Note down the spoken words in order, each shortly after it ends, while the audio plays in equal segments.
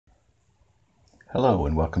Hello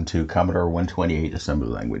and welcome to Commodore 128 Assembly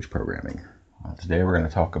Language Programming. Today we're going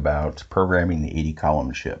to talk about programming the 80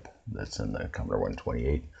 column chip that's in the Commodore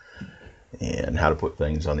 128 and how to put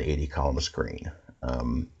things on the 80 column screen.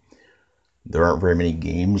 There aren't very many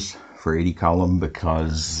games for 80 column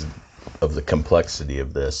because of the complexity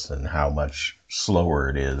of this and how much slower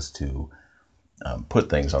it is to put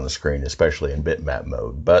things on the screen, especially in bitmap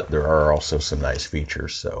mode, but there are also some nice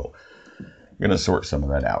features, so I'm going to sort some of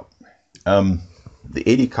that out. The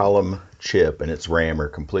 80 column chip and its RAM are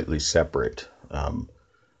completely separate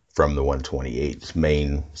from the 128's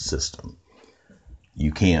main system.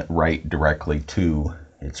 You can't write directly to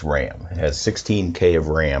its RAM. It has 16K of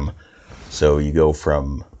RAM, so you go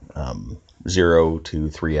from 0 to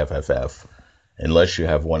 3FFF unless you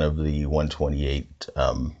have one of the 128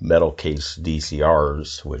 metal case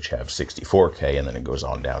DCRs, which have 64K, and then it goes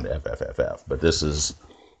on down to FFFF. But this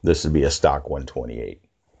would be a stock 128.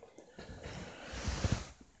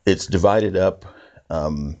 It's divided up,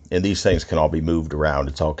 and these things can all be moved around.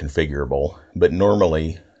 It's all configurable. But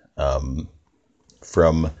normally,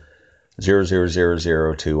 from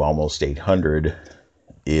 0000 to almost 800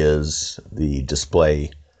 is the display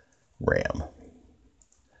RAM.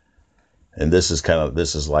 And this is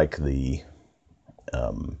like the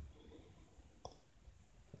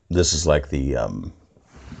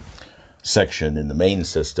section in the main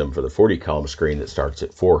system for the 40 column screen that starts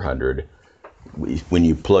at 400. When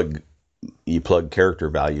you plug character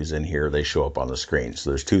values in here, they show up on the screen.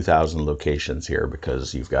 So there's 2,000 locations here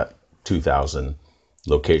because you've got 2,000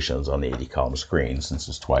 locations on the 80 column screen since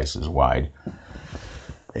it's twice as wide.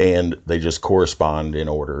 And they just correspond in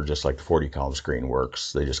order, just like the 40 column screen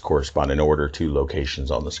works. They just correspond in order to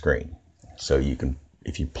locations on the screen. So you can,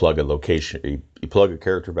 if you plug a location, you plug a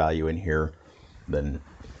character value in here, then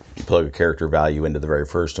you plug a character value into the very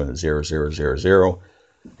first one at 0000.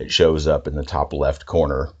 It shows up in the top left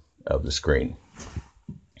corner of the screen.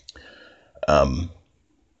 The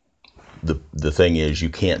thing is,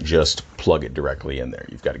 you can't just plug it directly in there.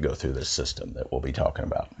 You've got to go through this system that we'll be talking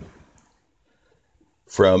about.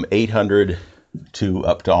 From 800 to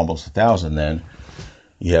up to almost 1,000, then,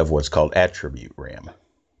 you have what's called attribute RAM.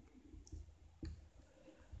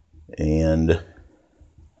 And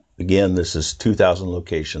again, this is 2,000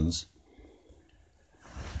 locations,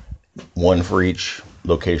 one for each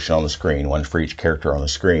location on the screen, one for each character on the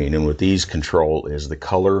screen. And what these control is the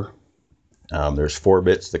color. There's 4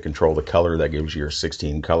 bits that control the color. That gives you your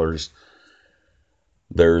 16 colors.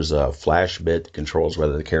 There's a flash bit that controls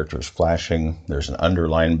whether the character is flashing. There's an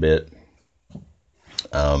underline bit.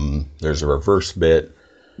 There's a reverse bit.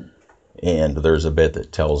 And there's a bit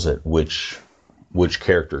that tells it which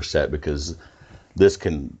character set, because this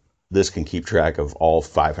can keep track of all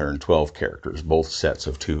 512 characters, both sets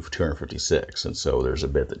of 256. And so there's a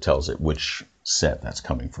bit that tells it which set that's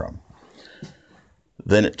coming from.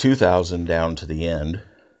 Then at 2,000 down to the end,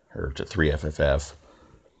 or to 3FFF,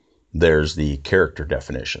 there's the character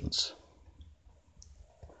definitions.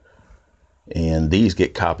 And these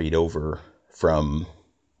get copied over from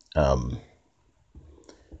the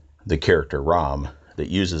character ROM that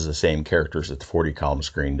uses the same characters that the 40 column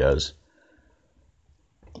screen does,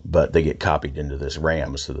 but they get copied into this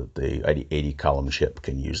RAM so that the 80 column chip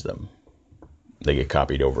can use them. They get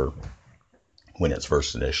copied over when it's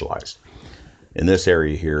first initialized. And this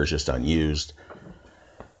area here is just unused,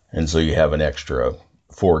 and so you have an extra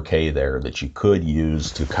 4K there that you could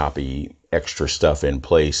use to copy extra stuff in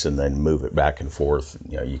place and then move it back and forth.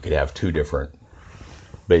 You know, you could have two different,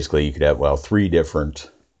 two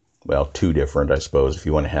different, I suppose, if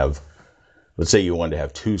you want to have, let's say you wanted to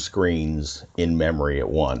have 2 screens in memory at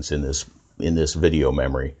once in this video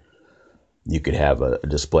memory. You could have a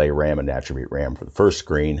display RAM and attribute RAM for the first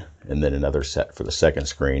screen and then another set for the second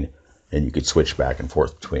screen, and you could switch back and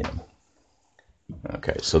forth between them.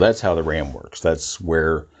 Okay, so that's how the RAM works. That's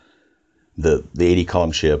where the 80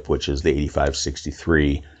 column chip, which is the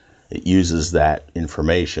 8563, it uses that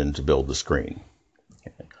information to build the screen.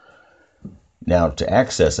 Okay. Now, to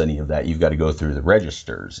access any of that, you've got to go through the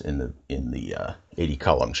registers in the 80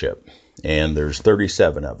 column chip, and there's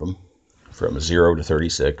 37 of them, from 0 to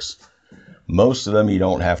 36. Most of them you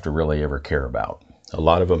don't have to really ever care about. A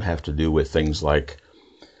lot of them have to do with things like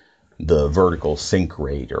the vertical sync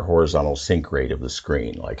rate or horizontal sync rate of the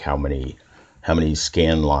screen, like how many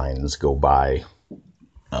scan lines go by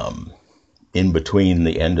in between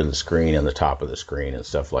the end of the screen and the top of the screen and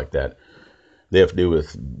stuff like that. They have to do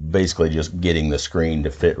with basically just getting the screen to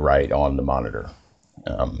fit right on the monitor.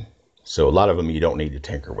 So a lot of them you don't need to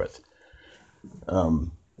tinker with.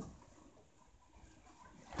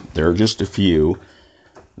 There are just a few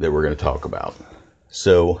that we're going to talk about.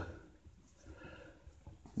 So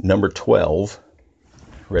number 12,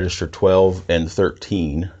 register 12 and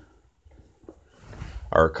 13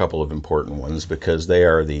 are a couple of important ones because they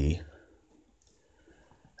are the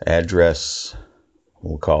address,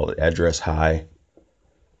 we'll call it address high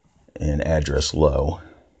and address low.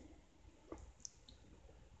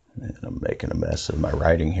 And I'm making a mess of my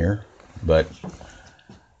writing here, but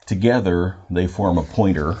together they form a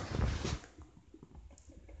pointer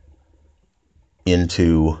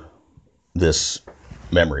into this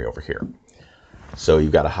memory over here. So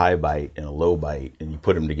you've got a high byte and a low byte, and you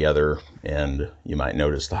put them together, and you might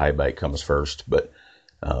notice the high byte comes first, but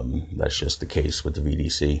that's just the case with the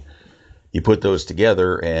VDC. You put those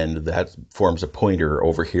together, and that forms a pointer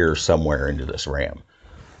over here somewhere into this RAM.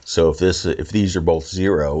 So if these are both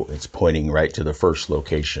 0, it's pointing right to the first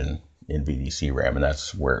location in VDC RAM, and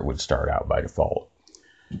that's where it would start out by default.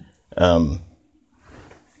 Then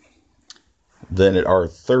at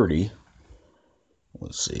R30,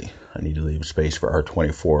 let's see, I need to leave space for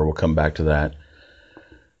R24. We'll come back to that.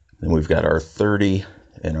 Then we've got R30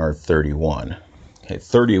 and R31. Okay,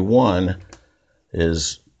 31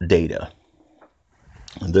 is data.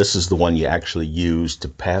 And this is the one you actually use to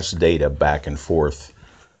pass data back and forth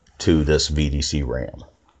to this VDC RAM.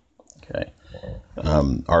 Okay,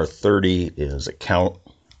 R30 is a count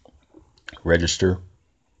register.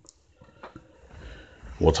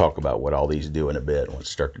 We'll talk about what all these do in a bit.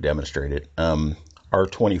 Let's start to demonstrate it.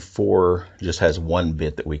 R24 just has one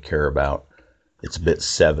bit that we care about. It's bit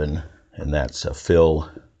 7, and that's a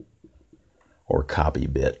fill or copy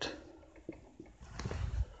bit.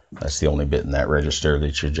 That's the only bit in that register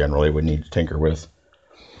that you generally would need to tinker with.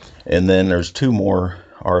 And then there's two more,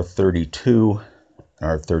 R32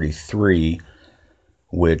 and R33,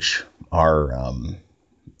 which are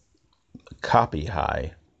copy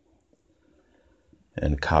high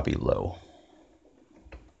and copy low.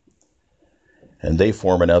 And they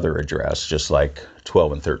form another address, just like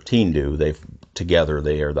 12 and 13 do. Together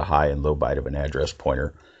they are the high and low byte of an address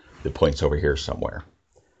pointer that points over here somewhere.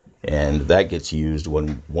 And that gets used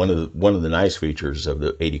when one of the nice features of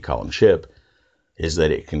the 80-column chip is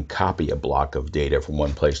that it can copy a block of data from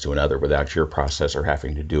one place to another without your processor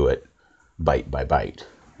having to do it byte by byte.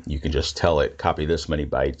 You can just tell it, copy this many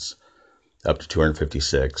bytes up to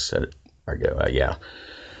 256 up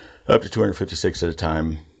to 256 at a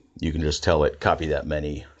time. You can just tell it, copy that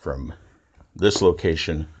many from this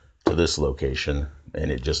location to this location,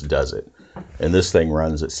 and it just does it. And this thing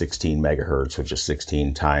runs at 16 megahertz, which is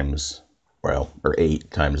 16 times, or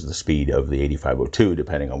 8 times the speed of the 8502,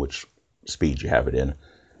 depending on which speed you have it in.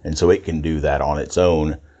 And so it can do that on its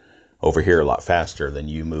own over here a lot faster than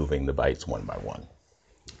you moving the bytes one by one.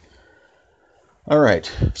 All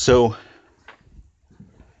right, so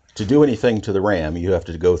to do anything to the RAM, you have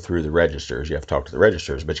to go through the registers. You have to talk to the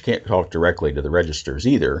registers, but you can't talk directly to the registers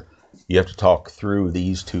either. You have to talk through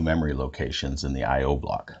these two memory locations in the I/O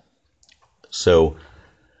block. So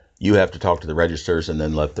you have to talk to the registers and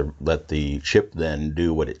then let the chip then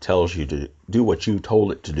do what it tells you to do, what you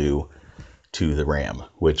told it to do to the RAM,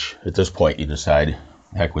 which at this point you decide,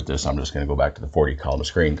 heck with this, I'm just going to go back to the 40-column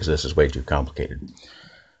screen because this is way too complicated.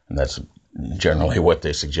 And that's generally what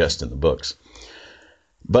they suggest in the books.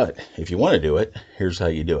 But if you want to do it, here's how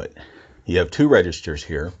you do it. You have two registers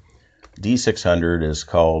here. D600 is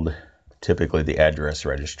called typically the address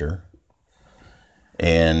register,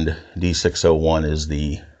 and D601 is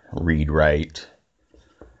the read-write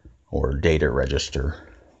or data register.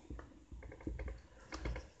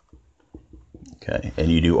 Okay,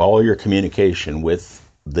 and you do all your communication with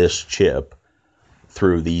this chip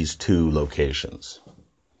through these two locations.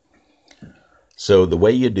 So the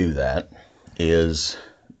way you do that is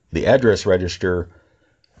the address register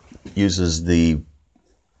uses the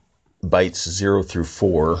bytes 0 through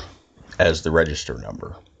 4 as the register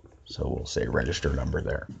number. So we'll say register number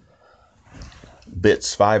there.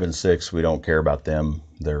 Bits 5 and 6, we don't care about them.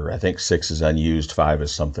 I think 6 is unused, 5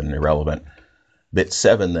 is something irrelevant. Bit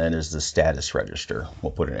 7 then is the status register.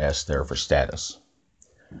 We'll put an S there for status.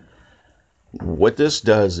 What this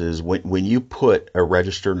does is when you put a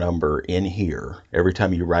register number in here, every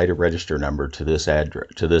time you write a register number to this address,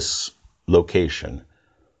 to this location,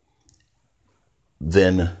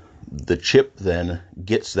 then the chip then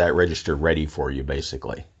gets that register ready for you,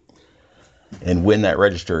 basically. And when that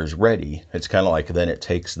register is ready, it's kind of like then it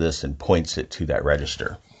takes this and points it to that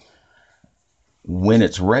register. When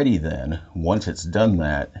it's ready then, once it's done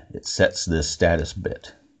that, it sets this status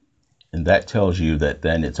bit. And that tells you that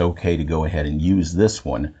then it's okay to go ahead and use this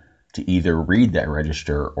one to either read that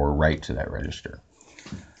register or write to that register.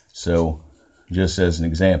 So just as an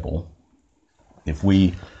example, if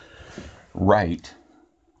we write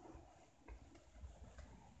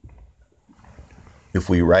if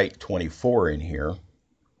we write 24 in here,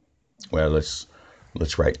 well, let's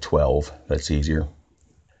write 12. That's easier.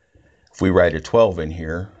 If we write a 12 in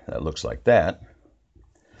here, that looks like that.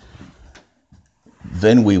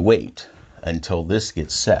 Then we wait until this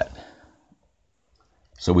gets set.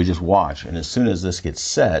 So we just watch, and as soon as this gets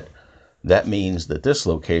set, that means that this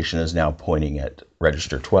location is now pointing at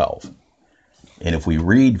register 12. And if we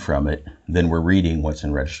read from it, then we're reading what's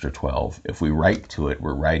in register 12. If we write to it,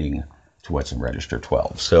 we're writing to what's in register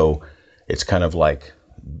 12. So it's kind of like,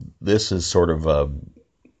 this is sort of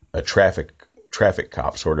a traffic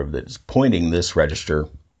cop sort of that's pointing this register.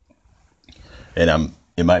 And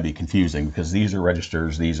it might be confusing because these are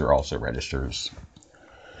registers, these are also registers.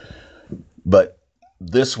 But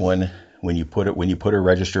this one, when you put a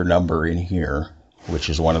register number in here, which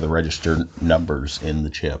is one of the register numbers in the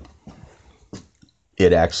chip,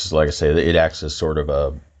 it acts, like I say, it acts as sort of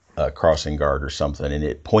a crossing guard or something, and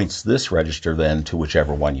it points this register then to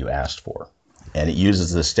whichever one you asked for. And it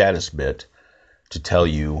uses the status bit to tell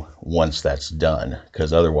you once that's done,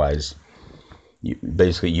 because otherwise,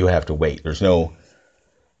 basically you have to wait. There's no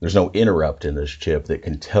interrupt in this chip that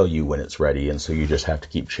can tell you when it's ready, and so you just have to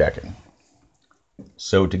keep checking.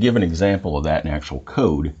 So to give an example of that in actual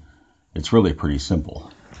code, it's really pretty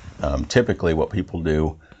simple. Typically what people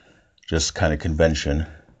do, just kind of convention,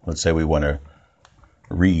 let's say we want to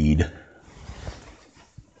read,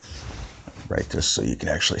 write this so you can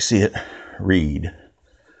actually see it, read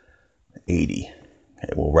 80.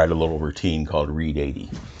 Okay, we'll write a little routine called read 80.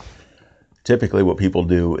 Typically what people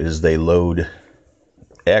do is they load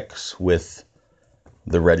X with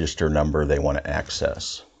the register number they want to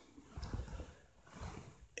access,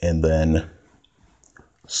 and then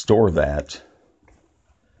store that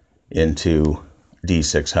into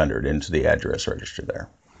D600, into the address register there.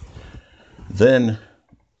 Then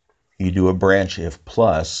you do a branch if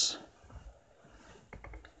plus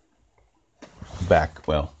back,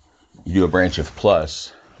 well, you do a branch if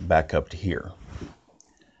plus back up to here.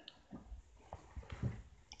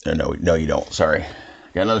 No, you don't, sorry.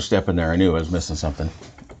 Got another step in there. I knew I was missing something.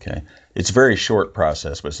 Okay. It's a very short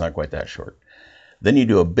process, but it's not quite that short. Then you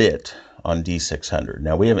do a bit on D600.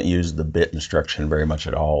 Now, we haven't used the bit instruction very much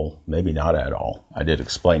at all. Maybe not at all. I did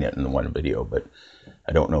explain it in one video, but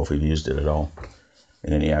I don't know if we've used it at all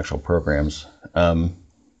in any actual programs.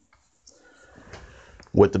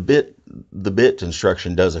 What the bit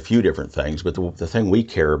instruction does a few different things, but the thing we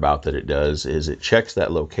care about that it does is it checks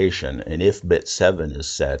that location, and if bit 7 is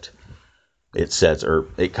set,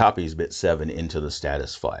 it copies bit 7 into the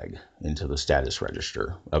status flag, into the status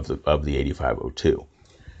register of the 8502.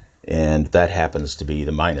 And that happens to be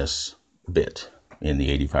the minus bit in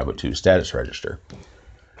the 8502 status register.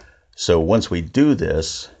 So once we do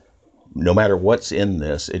this, no matter what's in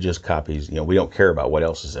this, it just copies, we don't care about what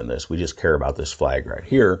else is in this. We just care about this flag right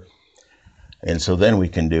here. And so then we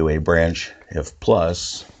can do a branch if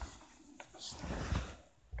plus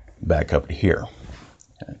back up to here.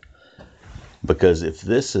 Okay. Because if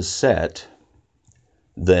this is set,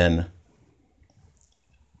 then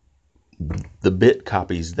the bit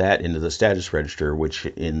copies that into the status register, which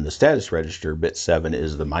in the status register, bit 7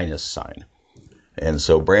 is the minus sign. And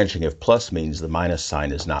so branching if plus means the minus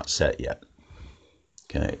sign is not set yet.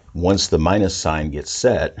 Okay. Once the minus sign gets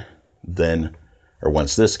set,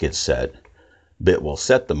 once this gets set, bit will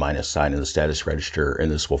set the minus sign in the status register,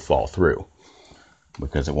 and this will fall through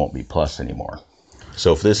because it won't be plus anymore.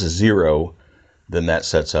 So if this is 0, then that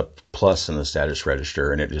sets up plus in the status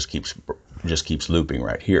register, and it just keeps looping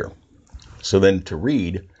right here. So then to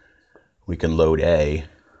read, we can load A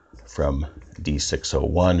from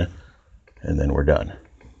D601, and then we're done.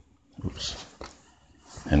 Oops.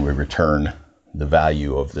 And we return the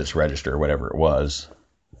value of this register, whatever it was,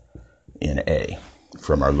 in A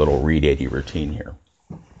from our little read 80 routine here.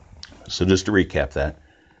 So just to recap that,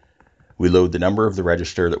 we load the number of the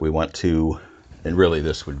register that we want to, and really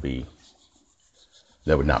that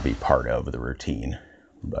would not be part of the routine,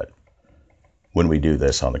 but when we do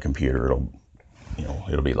this on the computer,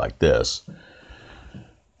 it'll be like this.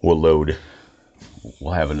 We'll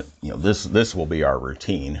have this will be our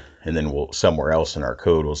routine, and then somewhere else in our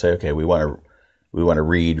code we'll say, okay, we want to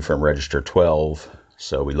read from register 12,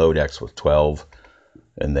 so we load X with 12,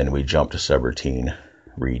 and then we jump to subroutine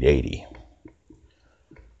read 80.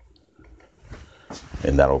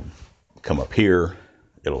 And that'll come up here.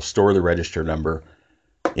 It'll store the register number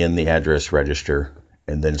in the address register,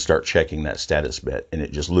 and then start checking that status bit, and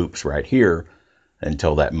it just loops right here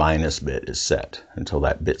until that minus bit is set, until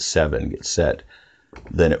that bit 7 gets set.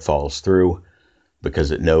 Then it falls through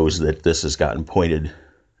because it knows that this has gotten pointed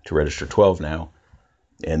to register 12 now,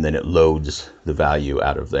 and then it loads the value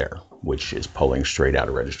out of there. which is pulling straight out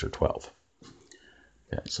of register 12.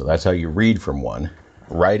 Okay, so that's how you read from 1.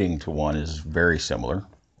 Writing to 1 is very similar.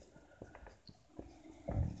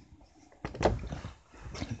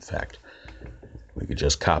 In fact, we could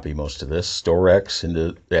just copy most of this, store X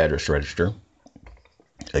into the address register.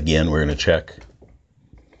 Again, we're going to check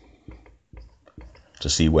to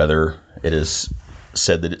see whether it is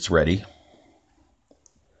said that it's ready.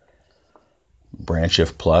 Branch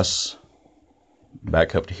shift plus,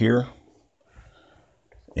 back up to here,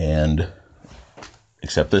 and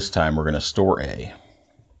except this time we're going to store A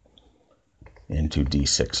into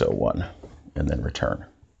D601 and then return.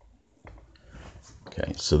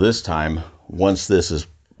 Okay, so this time, once this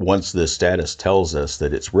status tells us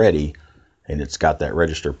that it's ready and it's got that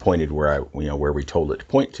register pointed where where we told it to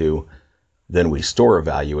point to, then we store a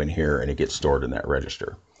value in here and it gets stored in that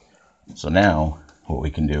register. So now what we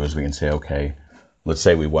can do is we can say, okay, let's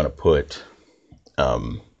say we want to put,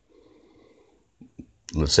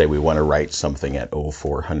 let's say we want to write something at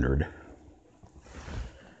 0400.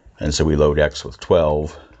 And so we load X with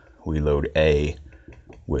 12, we load A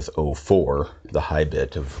with 04, the high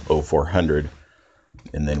bit of 0400,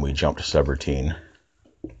 and then we jump to subroutine,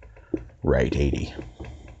 write 80.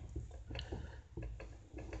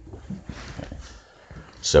 Okay.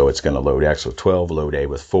 So it's going to load X with 12, load A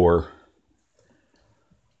with 4,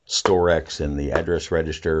 store X in the address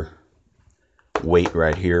register, wait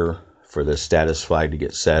right here for the status flag to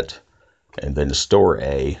get set, and then store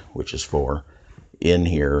A, which is 4, in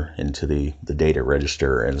here into the data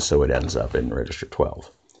register, and so it ends up in register 12.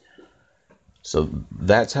 So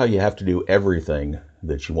that's how you have to do everything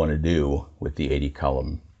that you want to do with the 80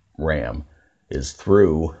 column RAM, is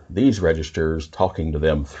through these registers, talking to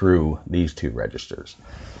them through these 2 registers.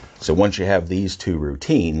 So once you have these 2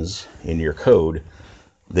 routines in your code,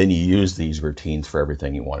 then you use these routines for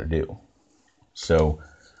everything you want to do. So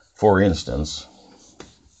for instance,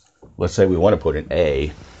 let's say we want to put an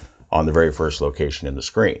A on the very first location in the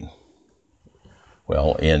screen.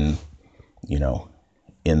 Well, on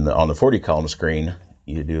the 40 column screen,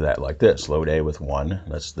 you do that like this: load A with 1.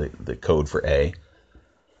 That's the code for A.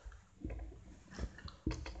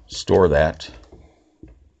 Store that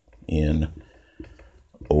in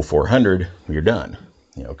 0400. You're done.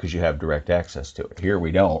 Because you have direct access to it. Here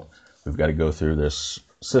we don't. We've got to go through this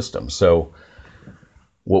system. So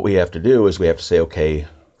what we have to do is we have to say, okay,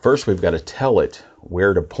 first we've got to tell it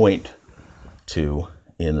where to point to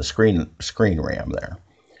in the screen RAM there.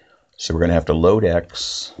 So we're going to have to load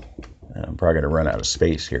X. I'm probably going to run out of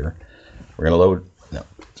space here. We're going to load,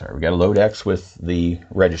 we got to load X with the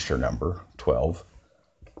register number 12.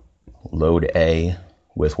 Load A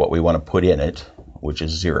with what we want to put in it, which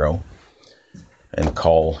is 0, and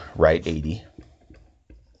call write 80.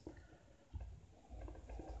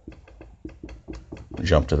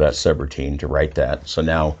 Jump to that subroutine to write that. So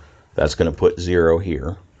now that's going to put 0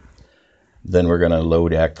 here. Then we're going to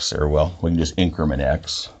load X, or well, we can just increment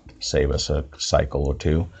X, save us a cycle or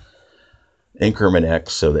 2. Increment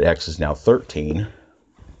X so that X is now 13.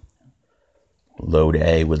 Load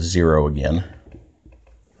A with 0 again,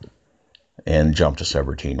 and jump to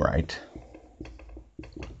subroutine write.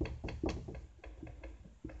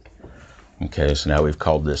 Okay, so now we've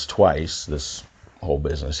called this twice, this whole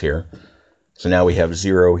business here. So now we have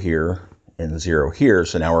 0 here and 0 here.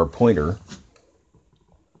 So now our pointer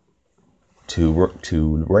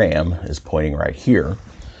to RAM is pointing right here.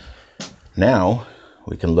 Now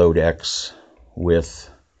we can load X with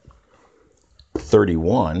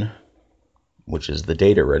 31, which is the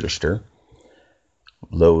data register.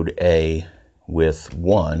 Load A with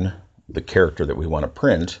 1, the character that we want to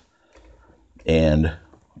print, and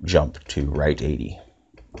jump to write 80.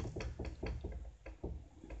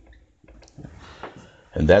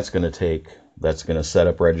 And that's going to set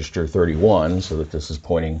up register 31 so that this is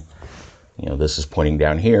pointing, this is pointing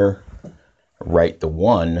down here. Write the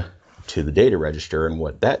 1 to the data register, and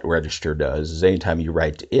what that register does is anytime you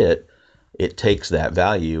write to it, it takes that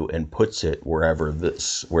value and puts it wherever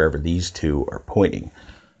these 2 are pointing.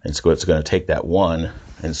 And so it's going to take that 1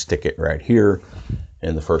 and stick it right here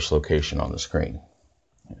in the first location on the screen.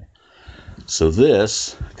 So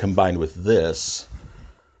this, combined with this,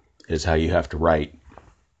 is how you have to write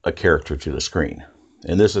a character to the screen.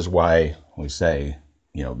 And this is why we say,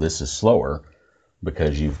 this is slower,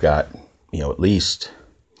 because you've got, at least,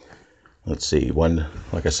 let's see,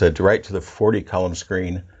 like I said, to write to the 40 column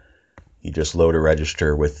screen, you just load a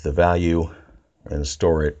register with the value and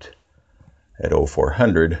store it at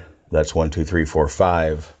 0400. That's 1, 2, 3, 4,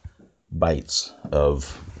 5 bytes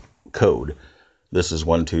of code. This is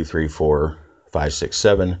 1, 2, 3, 4, 5, 6,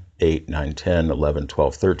 7, 8, 9, 10, 11,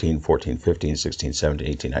 12, 13, 14, 15, 16, 17,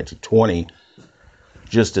 18, 19, 20.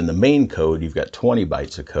 Just in the main code, you've got 20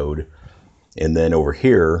 bytes of code. And then over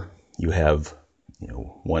here, you have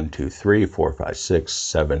 1, 2, 3, 4, 5, 6,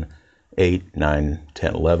 7, 8, 9,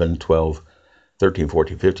 10, 11, 12, 13,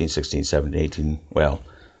 14, 15, 16, 17, 18. Well,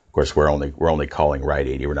 of course, we're only calling write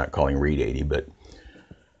 80. We're not calling read 80, but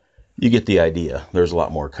you get the idea. There's a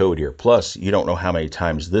lot more code here. Plus, you don't know how many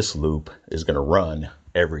times this loop is going to run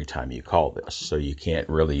every time you call this. So you can't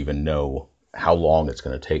really even know how long it's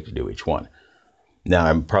going to take to do each one. Now,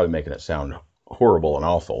 I'm probably making it sound horrible and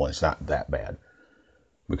awful, and it's not that bad.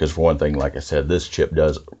 Because for one thing, like I said, this chip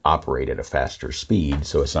does operate at a faster speed,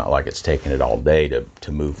 so it's not like it's taking it all day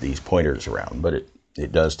to move these pointers around, but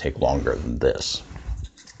it does take longer than this.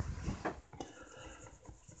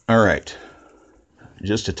 All right.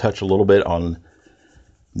 Just to touch a little bit on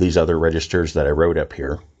these other registers that I wrote up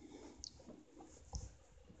here.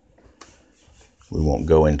 We won't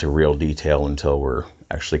go into real detail until we're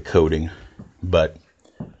actually coding, but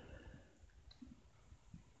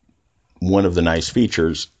one of the nice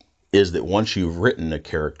features is that once you've written a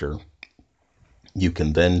character, you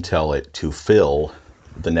can then tell it to fill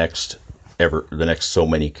the next so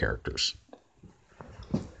many characters.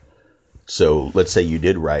 So let's say you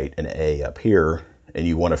did write an A up here, and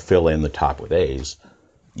you want to fill in the top with A's.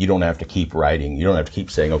 You don't have to keep writing. You don't have to keep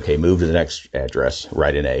saying, okay, move to the next address,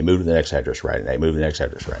 write an A, move to the next address, write an A, move to the next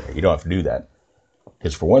address, write an A. You don't have to do that.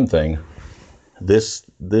 Because for one thing, this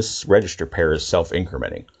register pair is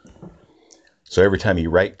self-incrementing. So every time you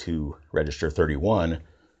write to register 31,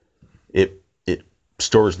 it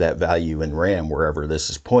stores that value in RAM wherever this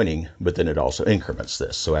is pointing, but then it also increments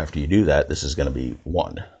this. So after you do that, this is going to be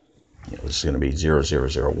 1. This is going to be 0, 0,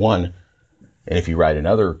 0, 1. And if you write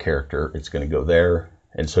another character, it's going to go there.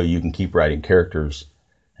 And so you can keep writing characters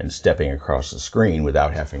and stepping across the screen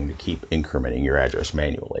without having to keep incrementing your address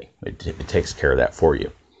manually. It takes care of that for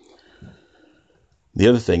you. The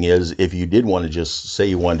other thing is, if you did want to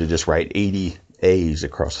you wanted to just write 80 A's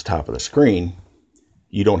across the top of the screen,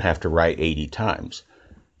 you don't have to write 80 times.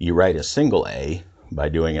 You write a single A by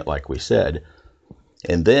doing it like we said,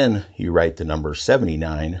 and then you write the number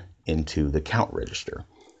 79 into the count register.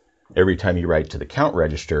 Every time you write to the count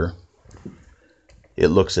register, it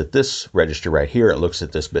looks at this register right here. It looks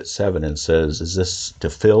at this bit 7 and says, is this to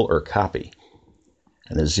fill or copy?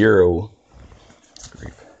 And a 0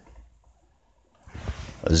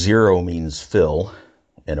 means fill,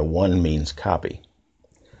 and a 1 means copy.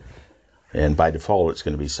 And by default, it's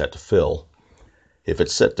going to be set to fill. If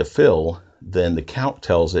it's set to fill, then the count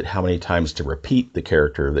tells it how many times to repeat the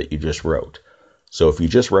character that you just wrote. So if you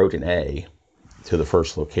just wrote an A to the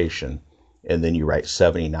first location, and then you write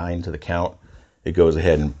 79 to the count, it goes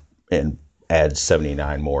ahead and adds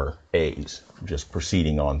 79 more A's, just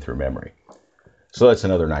proceeding on through memory. So that's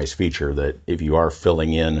another nice feature, that if you are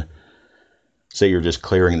filling in, say you're just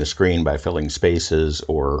clearing the screen by filling spaces,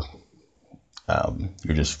 or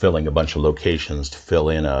you're just filling a bunch of locations to fill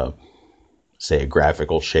in say a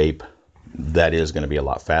graphical shape, that is going to be a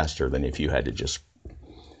lot faster than if you had to just,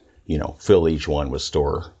 fill each one with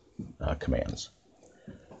store commands.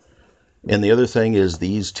 And the other thing is,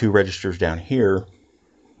 these two registers down here,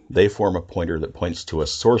 they form a pointer that points to a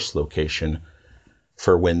source location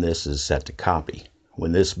for when this is set to copy.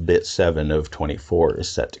 When this bit 7 of 24 is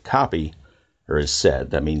set to copy, or is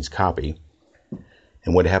set, that means copy.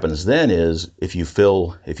 And what happens then is, if you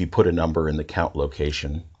put a number in the count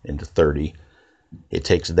location into 30, it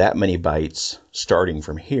takes that many bytes starting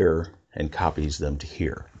from here and copies them to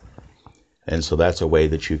here. And so that's a way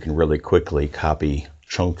that you can really quickly copy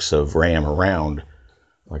chunks of RAM around.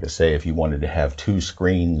 Like I say, if you wanted to have 2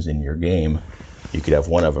 screens in your game, you could have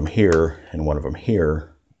one of them here and one of them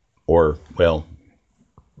here. Or, well,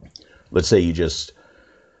 let's say you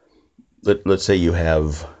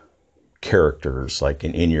have characters, like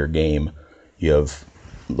in your game, you have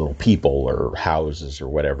little people or houses or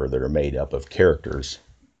whatever that are made up of characters.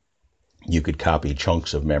 You could copy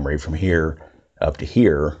chunks of memory from here up to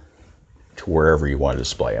here to wherever you want to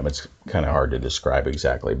display them. It's kind of hard to describe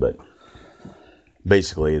exactly, but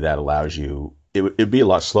basically that allows you, it'd be a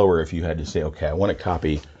lot slower if you had to say, okay, I want to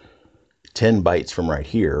copy 10 bytes from right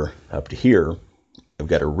here up to here. I've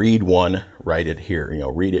got to read one, write it here,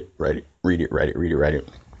 read it, write it, read it, write it, read it, write it.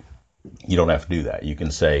 You don't have to do that. You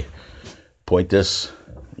can say, point this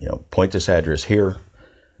address here,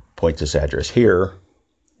 point this address here,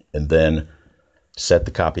 and then set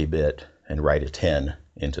the copy bit and write a 10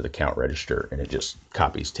 into the count register, and it just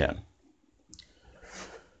copies 10.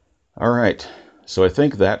 All right, so I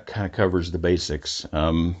think that kind of covers the basics.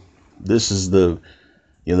 This is the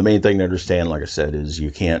the main thing to understand, like I said, is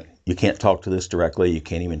you can't talk to this directly. You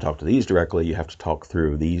can't even talk to these directly. You have to talk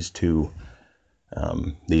through these two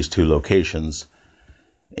locations.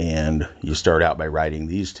 And you start out by writing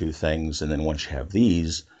these two things, and then once you have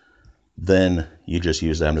these, then you just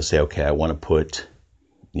use them to say, okay, I want to put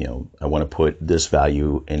this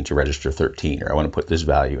value into register 13, or I want to put this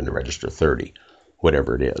value into register 30,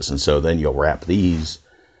 whatever it is. And so then you'll wrap these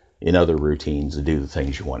in other routines to do the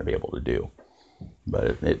things you want to be able to do.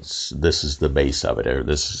 But this is the base of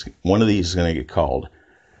it. One of these is going to get called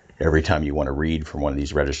every time you want to read from one of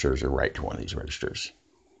these registers or write to one of these registers.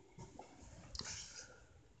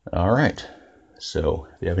 All right, so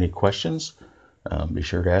if you have any questions, be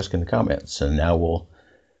sure to ask in the comments. And now we'll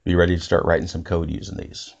be ready to start writing some code using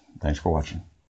these. Thanks for watching.